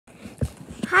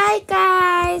Hi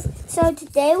guys! So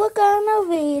today we're going to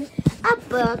read a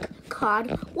book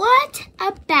called What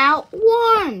About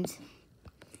Worms?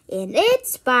 And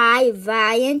it's by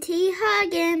Ryan T.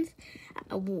 Higgins,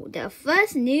 the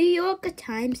first New York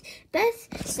Times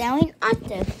best-selling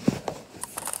author.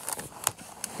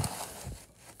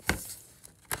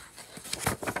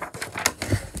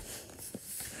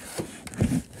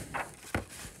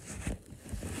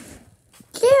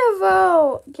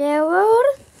 Gerald,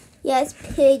 yes,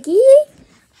 Piggy,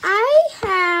 I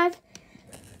have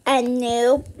a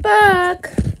new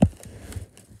book,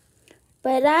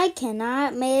 but I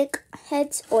cannot make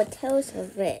heads or tails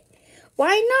of it.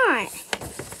 Why not?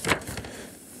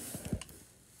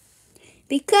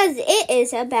 Because it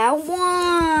is about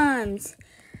worms.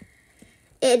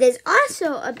 It is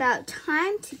also about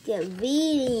time to get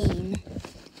reading.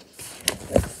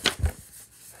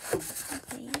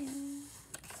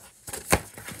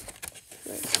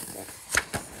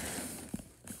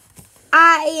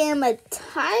 I am a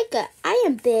tiger. I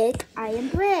am big. I am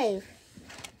brave.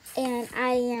 And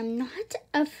I am not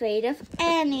afraid of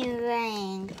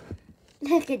anything.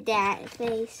 Look at that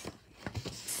face.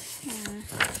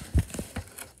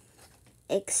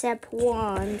 Except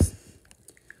worms.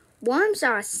 Worms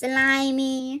are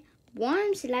slimy.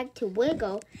 Worms like to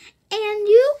wiggle. And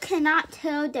you cannot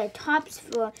tell their tops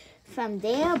from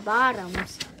their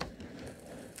bottoms.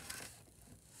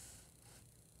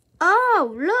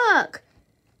 Oh, look!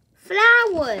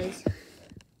 Flowers!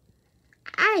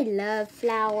 I love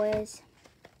flowers.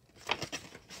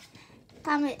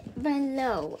 Comment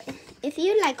below if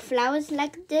you like flowers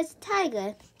like this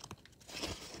tiger.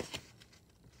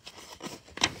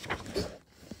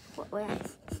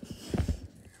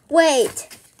 Wait!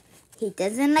 He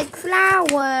doesn't like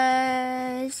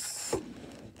flowers.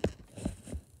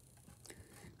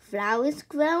 Flowers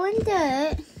grow in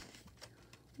dirt.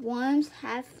 Worms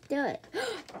have dirt.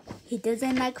 He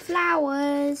doesn't like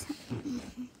flowers.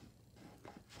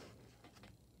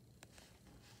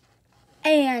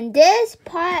 And this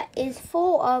pot is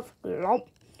full of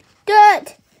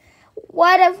dirt.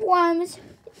 What if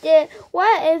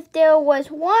there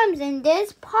was worms in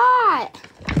this pot?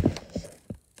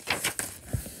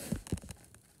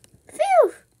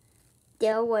 Phew!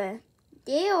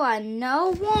 There are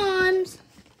no worms.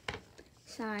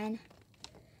 Sign.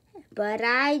 But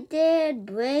I did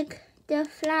break the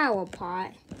flower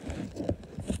pot.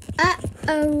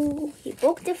 Uh-oh. He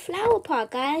broke the flower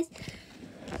pot, guys.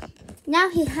 Now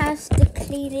he has to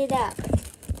clean it up.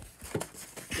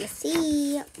 You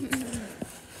see?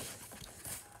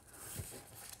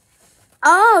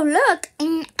 Oh, look.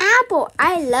 An apple.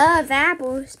 I love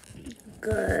apples.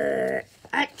 Good.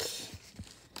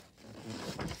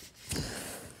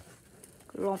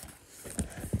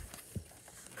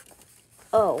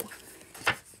 Oh.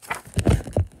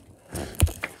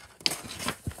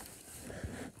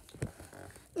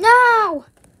 No!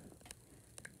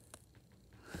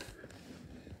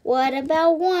 What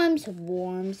about worms?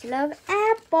 Worms love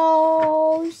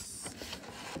apples.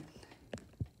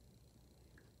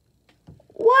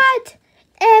 What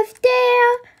if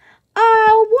there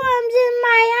are worms in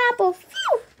my apple?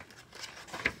 Phew!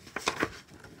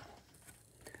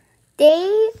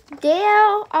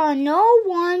 There are no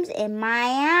worms in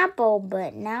my apple,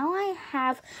 but now I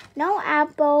have no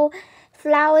apple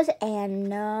flowers and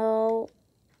no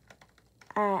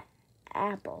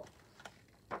apple.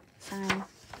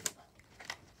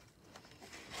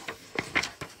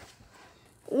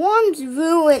 Worms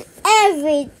ruin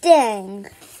everything.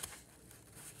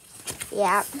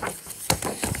 Yeah,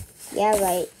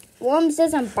 right. Worms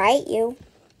doesn't bite you.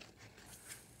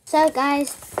 So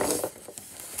guys,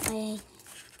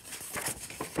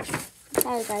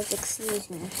 sorry guys, excuse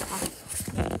me.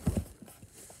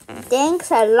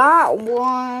 Thanks a lot,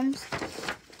 worms.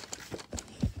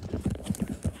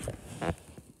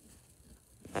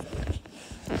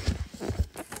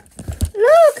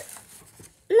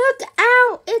 Look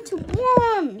out, it's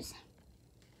worms.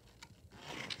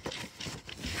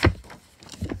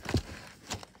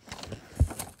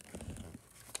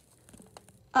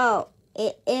 Oh,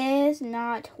 it is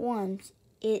not worms.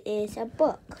 It is a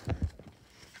book.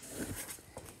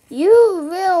 You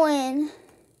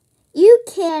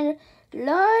can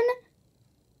learn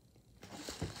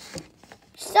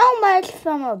so much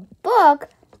from a book.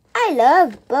 I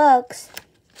love books.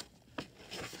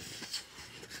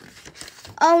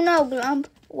 Oh no, Glump.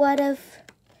 What if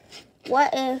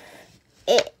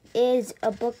it is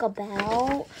a book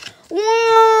about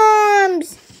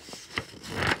worms?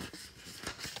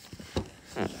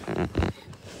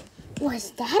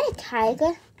 Was that a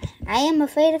tiger? I am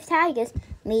afraid of tigers.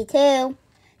 Me too.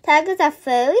 Tigers are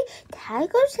furry.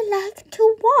 Tigers like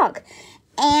to walk.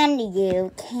 And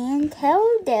you can tell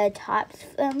their tops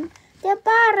from their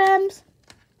bottoms.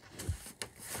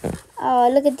 Oh,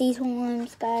 look at these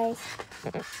horns, guys.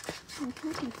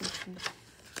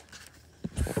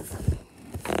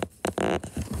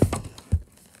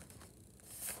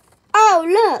 Oh,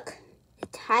 look. The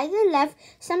tiger left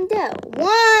some dirt.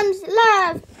 Worms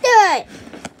love dirt.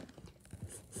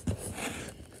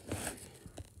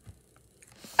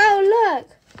 Oh, look.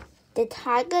 The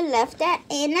tiger left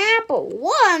an apple.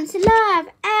 Worms love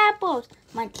apples.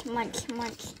 Munch, munch,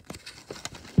 munch.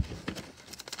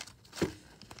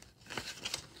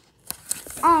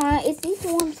 Aw, is these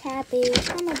worms happy?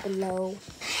 Comment below.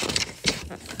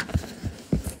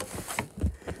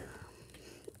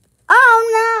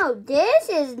 Oh no, this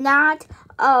is not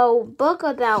a book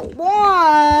about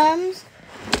worms.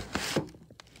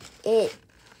 It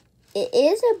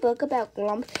is a book about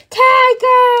glump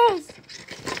tigers.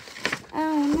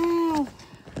 Oh no.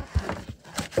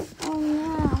 Oh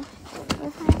no.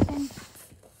 What happened?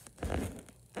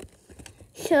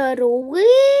 Should we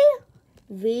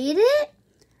read it?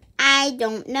 I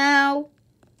don't know.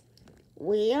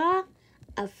 We are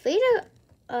afraid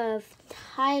of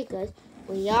tigers.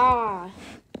 We are.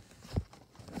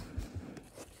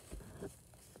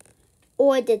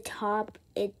 Or the top.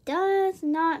 It does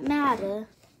not matter.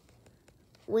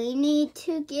 We need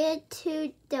to get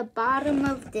to the bottom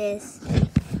of this.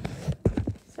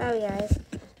 Sorry, guys.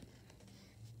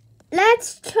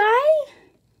 Let's try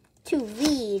to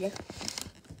read.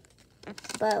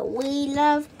 But we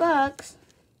love books.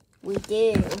 We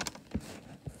do.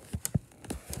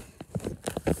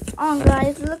 Oh,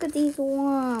 guys, look at these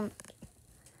worms.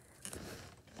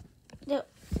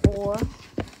 Or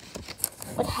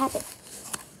what happened?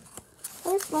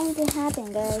 What is going to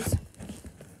happen, guys?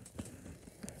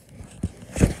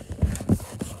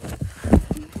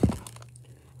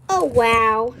 Oh,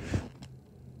 wow.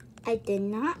 I did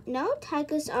not know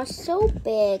tigers are so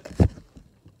big.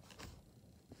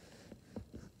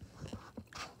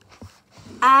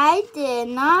 I did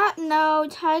not know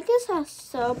tigers are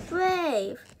so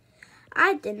brave.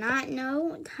 I did not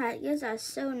know tigers are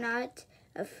so not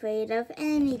afraid of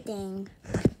anything.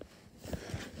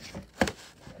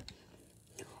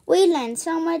 We learned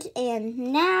so much, and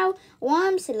now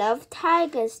worms love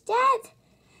tigers. That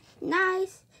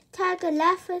nice. Tiger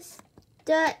left us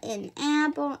an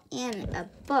apple in a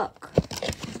book.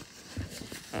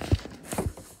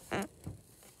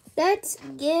 Let's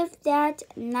give that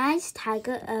nice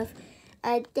tiger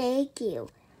a thank you.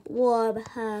 Warm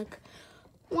hug.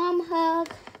 Warm hug.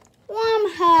 Warm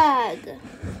hug.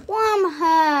 Warm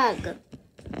hug.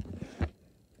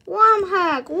 Warm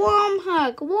hug. Warm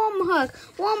hug. Warm hug.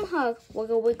 Warm hug.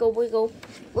 Wiggle, wiggle, wiggle.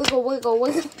 Wiggle, wiggle,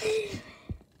 wiggle.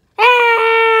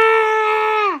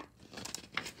 Ah!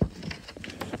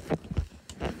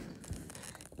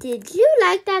 Did you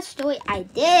like that story? I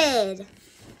did.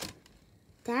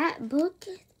 That book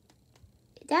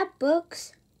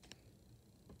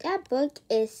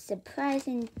is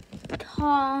surprising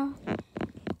tall.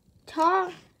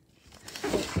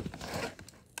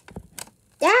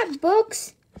 That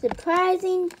book's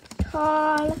surprising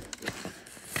tall.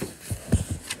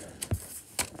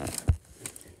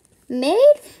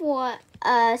 Made for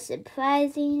a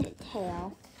surprising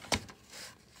tale.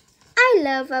 I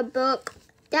love a book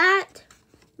that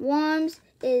warms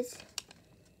its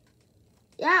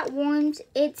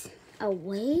a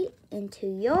way into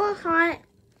your heart.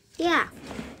 Yeah.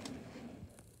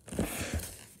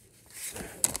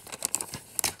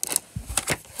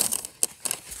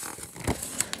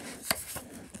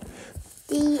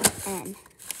 The end.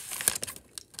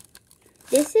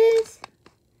 This is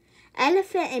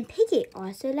Elephant and Piggy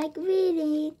also like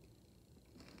reading.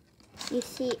 You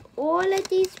see, all of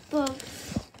these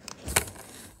books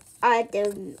are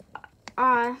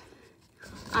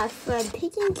from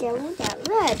Piggy and Jelly that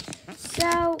read.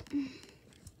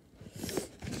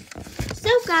 So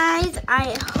guys,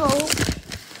 I hope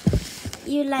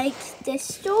you liked the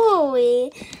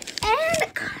story,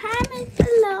 and comment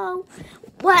below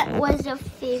what was your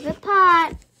favorite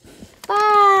part.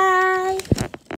 Bye.